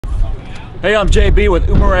Hey, I'm JB with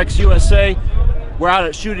Umarex USA. We're out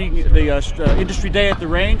at shooting the industry day at the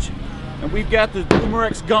range, and we've got the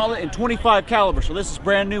Umarex Gauntlet in 25 caliber. So this is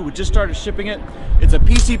brand new. We just started shipping it. It's a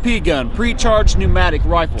PCP gun, pre-charged pneumatic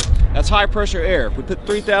rifle. That's high pressure air. We put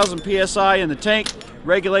 3,000 psi in the tank,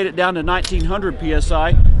 regulate it down to 1,900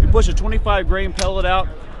 psi. We push a 25 grain pellet out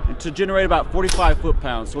to generate about 45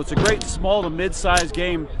 foot-pounds. So it's a great small to mid-sized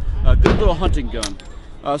game, good little hunting gun.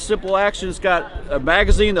 Simple action. It's got a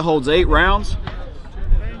magazine that holds 8 rounds.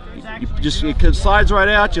 It slides right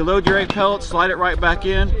out. You load your 8 pellets, slide it right back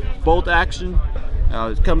in. Bolt action.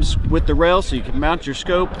 It comes with the rail, so you can mount your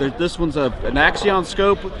scope. This one's an Axion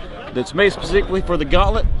scope that's made specifically for the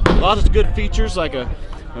Gauntlet. Lots of good features, like you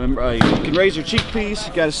can raise your cheek piece.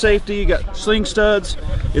 You got a safety. You got sling studs.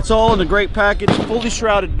 It's all in a great package. Fully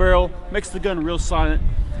shrouded barrel, makes the gun real silent.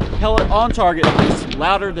 Pellet on target is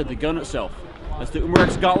louder than the gun itself. That's the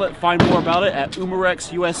Umarex Gauntlet. Find more about it at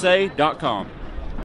umarexusa.com.